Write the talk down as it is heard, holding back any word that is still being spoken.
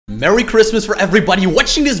Merry Christmas for everybody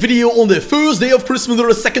watching this video on the first day of Christmas or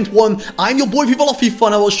the second one. I'm your boy FIFA,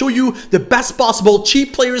 and I will show you the best possible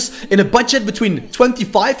cheap players in a budget between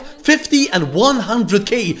 25, 50 and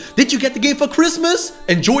 100k. Did you get the game for Christmas?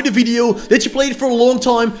 Enjoy the video. Did you play it for a long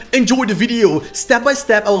time? Enjoy the video. Step by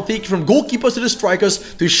step, I will take you from goalkeepers to the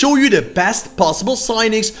strikers to show you the best possible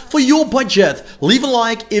signings for your budget. Leave a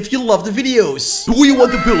like if you love the videos. Do you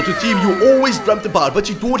want to build a team you always dreamt about but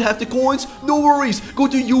you don't have the coins? No worries. Go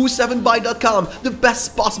to U7buy.com, the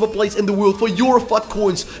best possible place in the world for your FUT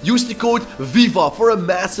coins. Use the code VIVA for a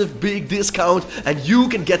massive big discount and you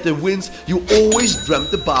can get the wins you always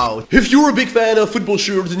dreamt about. If you're a big fan of football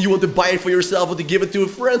shirts and you want to buy it for yourself or to give it to a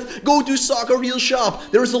friend, go to Soccer Real Shop.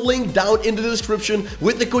 There is a link down in the description.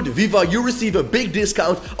 With the code VIVA you receive a big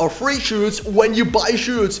discount of free shirts when you buy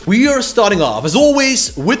shirts. We are starting off as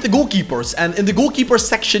always with the goalkeepers, and in the goalkeeper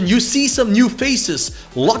section you see some new faces.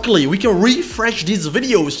 Luckily we can refresh these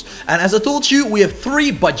videos, and as I told you, we have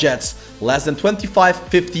three budgets: less than 25,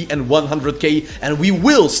 50 and 100k, and we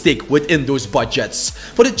will stick within those budgets.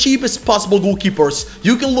 For the cheapest possible goalkeepers,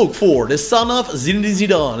 you can look for the son of Zinedine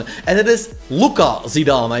Zidane, and it is Luka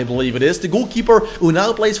Zidane, I believe it is, the goalkeeper who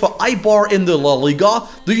now plays for Eibar in the La Liga.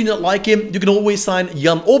 Do you not like him? You can always sign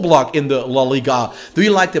Jan Oblak in the La Liga. Do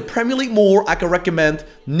you like the Premier League more? I can recommend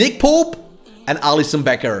Nick Pope and Alisson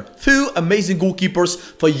Becker. Two amazing goalkeepers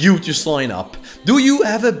for you to sign up. Do you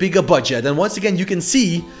have a bigger budget? And once again, you can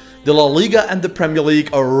see the La Liga and the Premier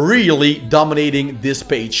League are really dominating this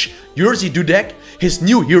page. Jerzy Dudek, his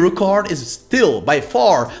new hero card, is still by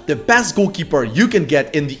far the best goalkeeper you can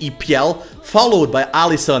get in the EPL, followed by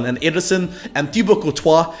Alisson and Ederson, and Thibaut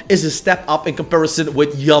Courtois is a step up in comparison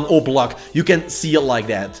with Jan Oblak. You can see it like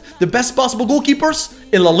that. The best possible goalkeepers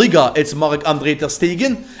in La Liga, it's Marc-André ter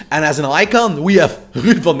Stegen, and as an icon we have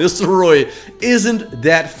Ruud van Nistelrooy. Isn't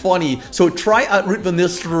that funny? So try out Ruud van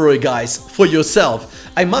Nistelrooy, guys, for yourself.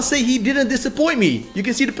 I must say he didn't disappoint me. You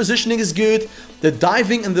can see the positioning is good, the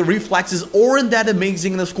diving and the reflexes aren't that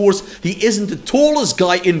amazing, and of course he isn't the tallest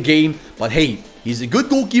guy in game, but hey, he's a good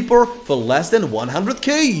goalkeeper for less than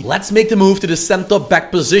 100k. Let's make the move to the center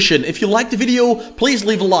back position. If you liked the video, please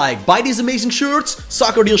leave a like. Buy these amazing shirts,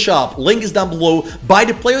 Soccer Deal Shop, link is down below. Buy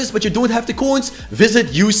the players but you don't have the coins, visit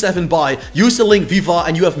U7buy. Use the link VIVA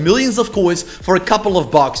and you have millions of coins for a couple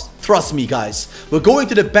of bucks. Trust me, guys. We're going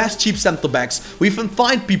to the best cheap center backs. We can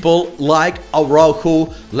find people like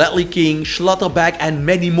Araujo, Ledley King, Schlotterbeck and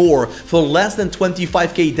many more for less than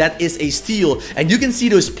 25k. That is a steal. And you can see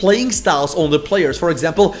those playing styles on the players. For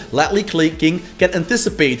example, Ledley King can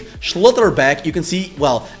anticipate. Schlotterbeck, you can see,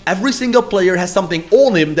 well, every single player has something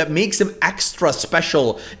on him that makes him extra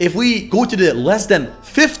special. If we go to the less than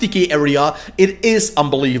 50k area, it is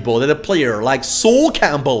unbelievable that a player like Sol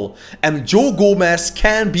Campbell and Joe Gomez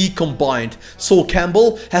can be combined. Sol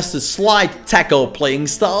Campbell has the slide tackle playing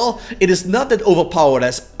style. It is not that overpowered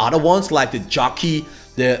as other ones like the jockey,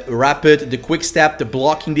 the rapid, the quick step, the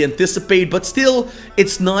blocking, the anticipate, but still,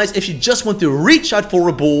 it's nice if you just want to reach out for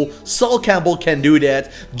a ball. Sol Campbell can do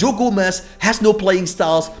that. Joe Gomez has no playing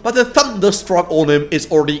styles, but the thunderstruck on him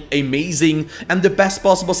is already amazing. And the best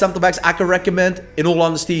possible center backs I can recommend, in all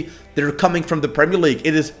honesty, they're coming from the Premier League.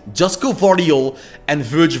 It is Josko Vardiol and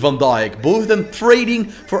Virgil van Dijk. Both of them trading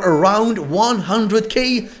for around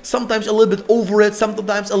 100k. Sometimes a little bit over it,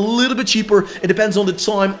 sometimes a little bit cheaper. It depends on the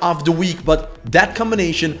time of the week, but that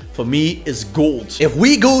combination for me is gold. If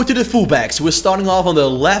we go to the fullbacks, we're starting off on the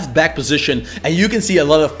left back position, and you can see a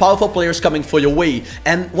lot of powerful players coming for your way.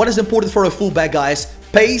 And what is important for a fullback, guys?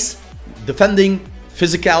 Pace, defending,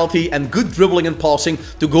 physicality and good dribbling and passing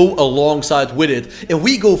to go alongside with it. If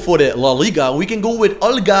we go for the La Liga, we can go with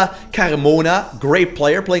Olga Carmona, great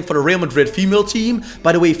player playing for the Real Madrid female team.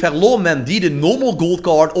 By the way, Ferland Mendy, the normal gold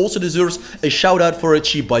card, also deserves a shout out for a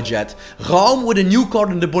cheap budget. Raum with a new card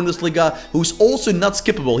in the Bundesliga, who's also not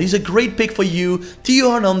skippable. He's a great pick for you. Theo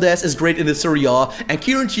Hernandez is great in the Serie A, and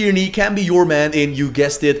Kieran Tierney can be your man in, you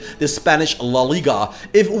guessed it, the Spanish La Liga.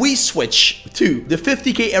 If we switch to the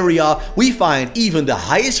 50k area, we find even the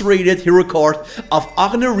highest rated hero card of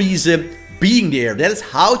Arne Riese being there. That is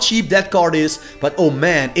how cheap that card is, but oh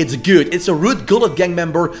man, it's good. It's a Ruud Gullit gang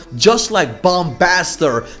member, just like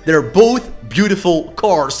Bombaster. They're both beautiful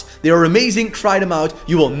cards. They are amazing. Try them out.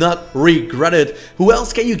 You will not regret it. Who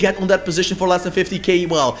else can you get on that position for less than 50k?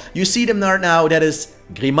 Well, you see them there now. That is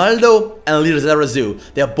Grimaldo and Lizarazu.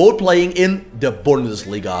 They're both playing in the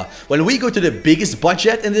Bundesliga. When we go to the biggest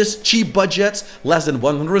budget in this cheap budget, less than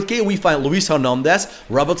 100k, we find Luis Hernandez,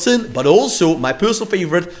 Robertson, but also my personal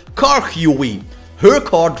favorite, Karhui. Her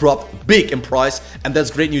card dropped big in price, and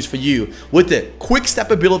that's great news for you. With the quick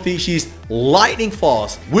step ability, she's lightning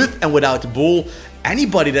fast with and without the ball.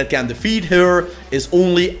 Anybody that can defeat her is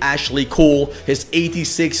only Ashley Cole, his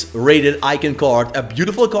 86 rated icon card. A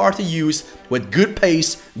beautiful card to use with good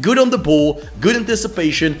pace, good on the ball, good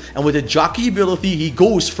anticipation, and with the jockey ability, he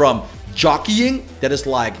goes from jockeying, that is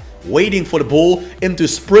like waiting for the ball, into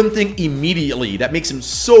sprinting immediately. That makes him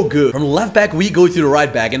so good. From left back, we go to the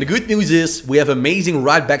right back. And the good news is we have amazing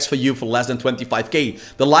right backs for you for less than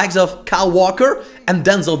 25k. The likes of Kyle Walker and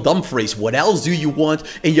Denzel Dumfries. What else do you want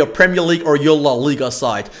in your Premier League or your La Liga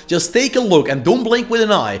side? Just take a look and don't blink with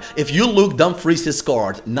an eye. If you look, Dumfries is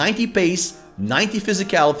card 90 pace, 90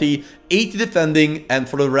 physicality, 80 defending, and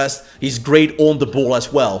for the rest, he's great on the ball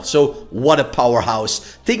as well. So, what a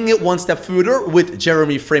powerhouse. Taking it one step further with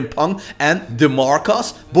Jeremy Frimpong and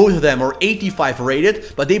DeMarcus. Both of them are 85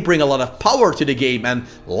 rated, but they bring a lot of power to the game and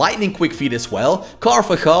lightning quick feet as well.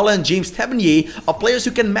 Carvajal and James Tavernier are players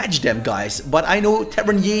who can match them, guys. But I know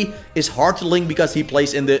Tavernier is hard to link because he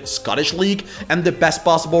plays in the Scottish League. And the best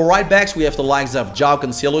possible right backs, we have the likes of João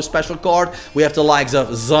Cancelo special card. We have the likes of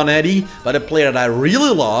Zanetti. But a player that I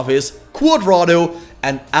really love is Cuadrado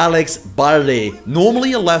and Alex Balde.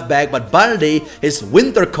 Normally a left back, but Balde, his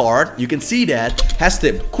winter card, you can see that, has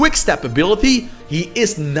the quick step ability. He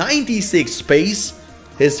is 96 pace.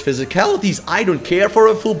 His physicalities, I don't care for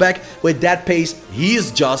a fullback. With that pace, he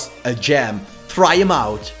is just a gem. Try him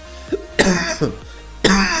out.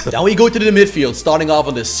 Now we go to the midfield, starting off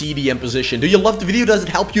on the CDM position. Do you love the video? Does it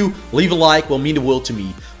help you? Leave a like, will mean the world to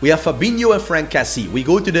me. We have Fabinho and Frank Cassie. We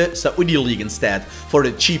go to the Saudi League instead for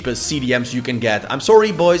the cheapest CDMs you can get. I'm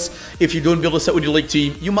sorry, boys, if you don't build a Saudi League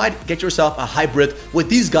team, you might get yourself a hybrid with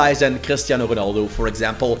these guys and Cristiano Ronaldo, for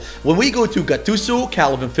example. When we go to Gattuso,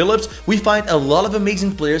 Calvin Phillips, we find a lot of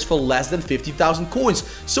amazing players for less than 50,000 coins.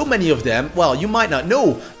 So many of them, well, you might not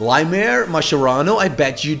know. Laimer, Mascherano, I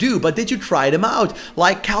bet you do, but did you try them out?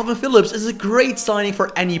 Like Calvin Phillips is a great signing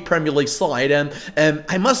for any Premier League side, and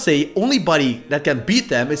I must say, only buddy that can beat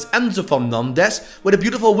them is Enzo Fernandez with a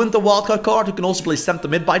beautiful winter wildcard card who can also play centre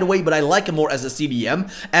mid, by the way, but I like him more as a CDM.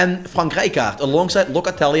 And Frank Rijkaard alongside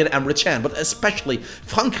Locatelli and Emre Can, but especially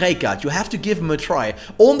Frank Rijkaard, you have to give him a try.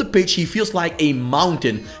 On the pitch, he feels like a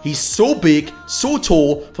mountain. He's so big, so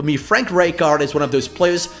tall. For me, Frank Rijkaard is one of those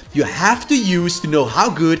players you have to use to know how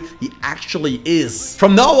good he actually is.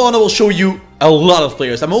 From now on, I will show you a lot of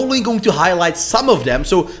players. I'm only going to highlight some of them,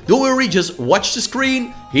 so don't worry, just watch the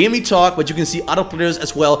screen, hear me talk, but you can see other players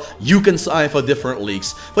as well. You can sign for different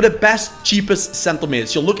leagues. For the best, cheapest center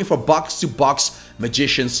mids, you're looking for box-to-box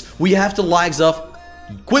magicians. We have the likes of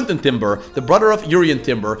Quinton Timber, the brother of Urian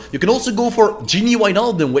Timber. You can also go for Gini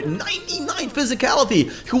Wijnaldum with 99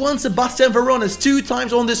 physicality. Juan Sebastian Veron is 2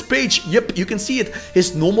 times on this page. Yep, you can see it.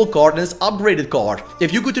 His normal card and his upgraded card.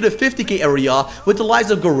 If you go to the 50k area with the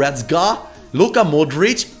likes of Goretzka, Luka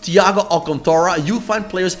Modric, Thiago Alcantara, you find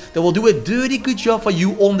players that will do a dirty good job for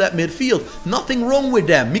you on that midfield. Nothing wrong with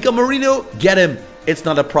them. Mika Marino, get him. It's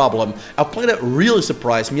not a problem. A player that really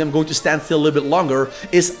surprised me, I'm going to stand still a little bit longer,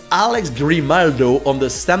 is Alex Grimaldo on the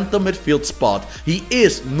center midfield spot. He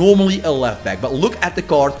is normally a left back, but look at the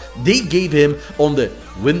card they gave him on the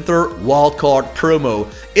Winter Wildcard promo.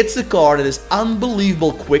 It's a card that is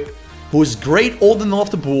unbelievable quick, who is great on and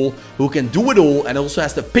off the ball, who can do it all, and also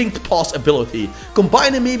has the pink pass ability.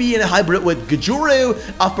 Combine him maybe in a hybrid with Guedjourou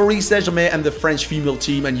of Paris Saint-Germain and the French female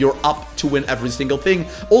team, and you're up to win every single thing.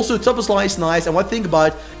 Also, Toposlai is nice, and what I think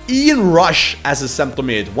about Ian Rush as a center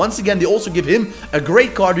mid. Once again, they also give him a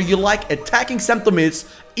great card. Do you like attacking center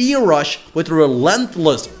mids? Ian Rush with a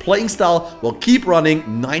relentless playing style will keep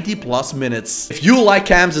running 90 plus minutes. If you like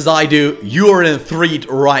cams as I do, you are in a treat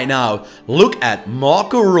right now. Look at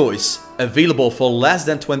Marco Reus, available for less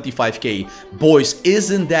than 25k. Boys,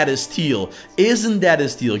 isn't that a steal? Isn't that a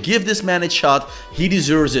steal? Give this man a shot. He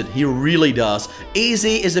deserves it. He really does. Eze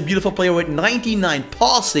is a beautiful player with 99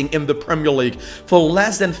 passing in the Premier League for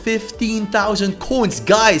less than 15,000 coins.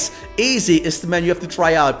 Guys, Eze is the man you have to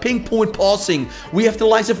try out. Ping point passing. We have the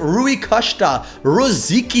likes of Rui Costa,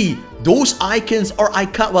 Rosicky. Those icons are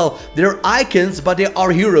well, they're icons, but they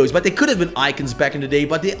are heroes. But they could have been icons back in the day,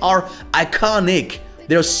 but they are iconic.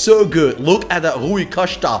 They're so good. Look at that Rui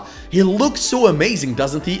Costa. He looks so amazing,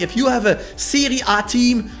 doesn't he? If you have a Serie A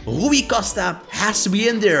team, Rui Costa has to be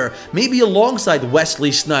in there. Maybe alongside Wesley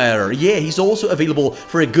Sneijder. Yeah, he's also available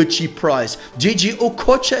for a good cheap price. JJ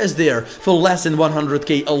Okocha is there for less than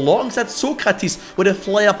 100k alongside Socrates with a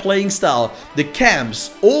flair playing style. The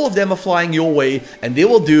cams, all of them are flying your way, and they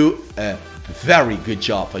will do a Very good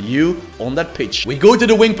job for you on that pitch. We go to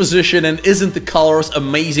the wing position, and isn't the colors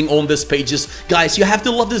amazing on these pages? Guys, you have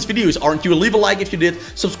to love these videos, aren't you? Leave a like if you did,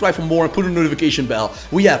 subscribe for more, and put a notification bell.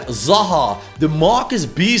 We have Zaha, the Marcus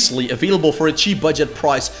Beasley, available for a cheap budget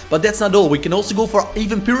price, but that's not all. We can also go for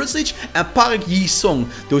Ivan Perisic and Park Ji-sung.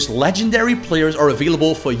 Those legendary players are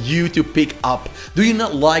available for you to pick up. Do you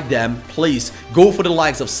not like them? Please go for the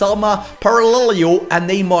likes of Salma, Paralelio, and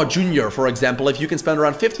Neymar Jr. For example, if you can spend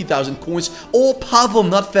around 50,000 coins, or Pavel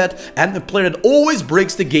Nedved, and the player that always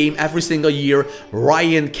breaks the game every single year,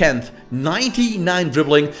 Ryan Kent. 99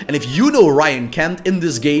 dribbling, and if you know Ryan Kent in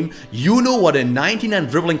this game, you know what a 99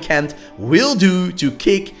 dribbling Kent will do to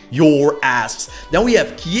kick your ass. Then we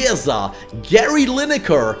have Chiesa, Gary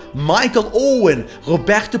Lineker, Michael Owen,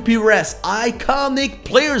 Roberto Pires. Iconic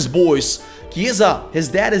players, boys. Chiesa, his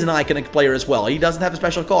dad is an iconic player as well. He doesn't have a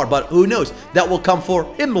special card, but who knows? That will come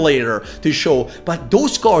for him later to show. But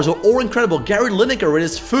those cards are all incredible. Gary Lineker with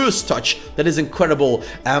his first touch, that is incredible.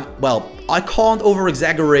 Well, I can't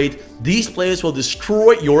over-exaggerate. These players will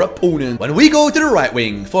destroy your opponent. When we go to the right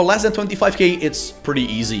wing, for less than 25k, it's pretty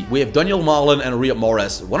easy. We have Daniel Marlon and Riyad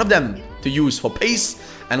Mahrez. One of them to use for pace,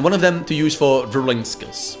 and one of them to use for dribbling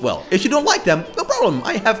skills. Well, if you don't like them, no problem.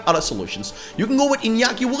 I have other solutions. You can go with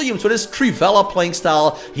Iñaki Williams with his Trivela playing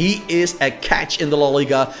style. He is a catch in the La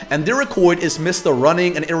Liga, and Derek Coit is Mr.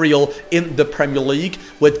 Running and Aerial in the Premier League.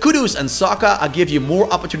 With Kudus and Saka, I give you more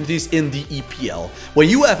opportunities in the EPL. When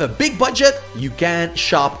you have a big budget, you can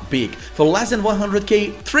shop big. For less than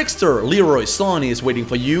 100k, Trickster Leroy Sané is waiting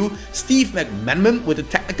for you. Steve McManaman with the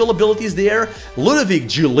technical abilities there. Ludovic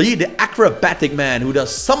Giuly, the acrobatic man who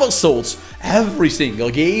does somersaults every single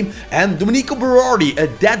game. And Domenico Berardi, a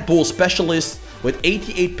dead ball specialist with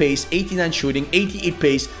 88 pace, 89 shooting, 88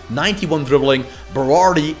 pace, 91 dribbling.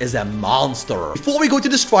 Berardi is a monster. Before we go to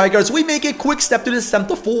the strikers, we make a quick step to the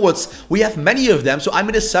center forwards. We have many of them, so I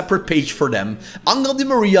made a separate page for them. Angel Di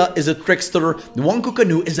Maria is a trickster. Nwankwo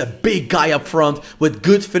Kanu is a big guy up front with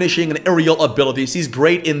good finishing and aerial abilities. He's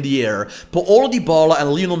great in the air. Paulo Dybala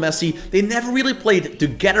and Lionel Messi, they never really played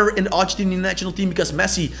together in the Argentinian national team because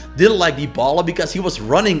Messi didn't like Dybala because he was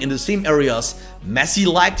running in the same areas Messi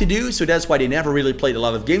liked to do, so that's why they never really played a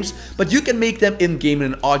lot of games. But you can make them in-game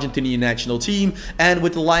in an Argentinian national team. And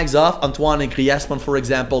with the likes of Antoine Griezmann, for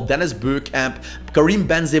example, Dennis Bergkamp, Karim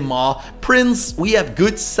Benzema, Prince, we have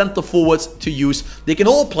good center forwards to use. They can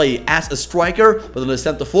all play as a striker, but in the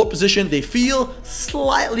center forward position, they feel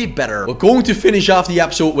slightly better. We're going to finish off the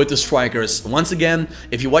episode with the strikers. Once again,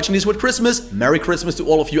 if you're watching this with Christmas, Merry Christmas to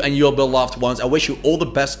all of you and your beloved ones. I wish you all the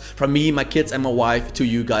best from me, my kids, and my wife to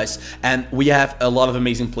you guys. And we have a lot of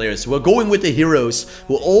amazing players. We're going with the heroes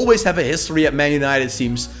who always have a history at Man United,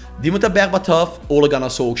 seems. Dimitar Berbatov, Ole Gunnar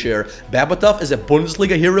Solskjaer. Berbatov is a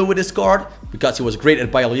Bundesliga hero with this card because he was great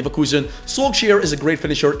at Bayer Leverkusen. Solskjaer is a great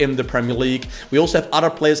finisher in the Premier League. We also have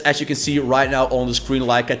other players, as you can see right now on the screen,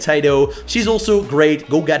 like Taito. She's also great.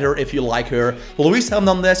 Go get her if you like her. Luis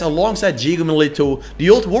Hernandez alongside Diego Milito,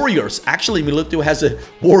 the old Warriors. Actually, Milito has a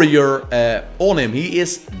Warrior on him. He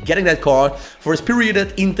is getting that card for his period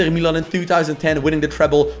at Inter Milan in 2010, winning the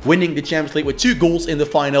treble, winning the Champions League with 2 goals in the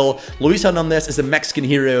final. Luis Hernandez is a Mexican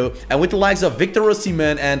hero. And with the likes of Victor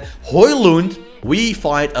Osimhen and Højlund, we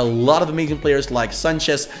find a lot of amazing players like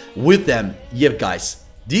Sanchez with them. Yeah, guys,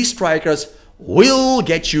 these strikers will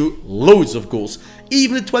get you loads of goals.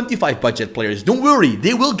 Even the 25 budget players, don't worry,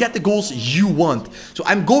 they will get the goals you want. So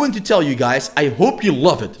I'm going to tell you guys, I hope you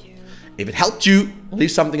love it. If it helped you,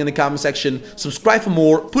 leave something in the comment section, subscribe for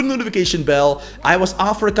more, put a notification bell. I was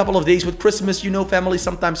off for a couple of days with Christmas, you know, family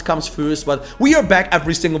sometimes comes first, but we are back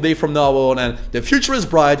every single day from now on, and the future is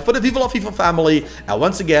bright for the Viva La FIFA family. And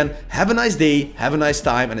once again, have a nice day, have a nice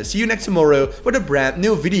time, and I'll see you next tomorrow with a brand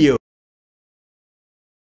new video.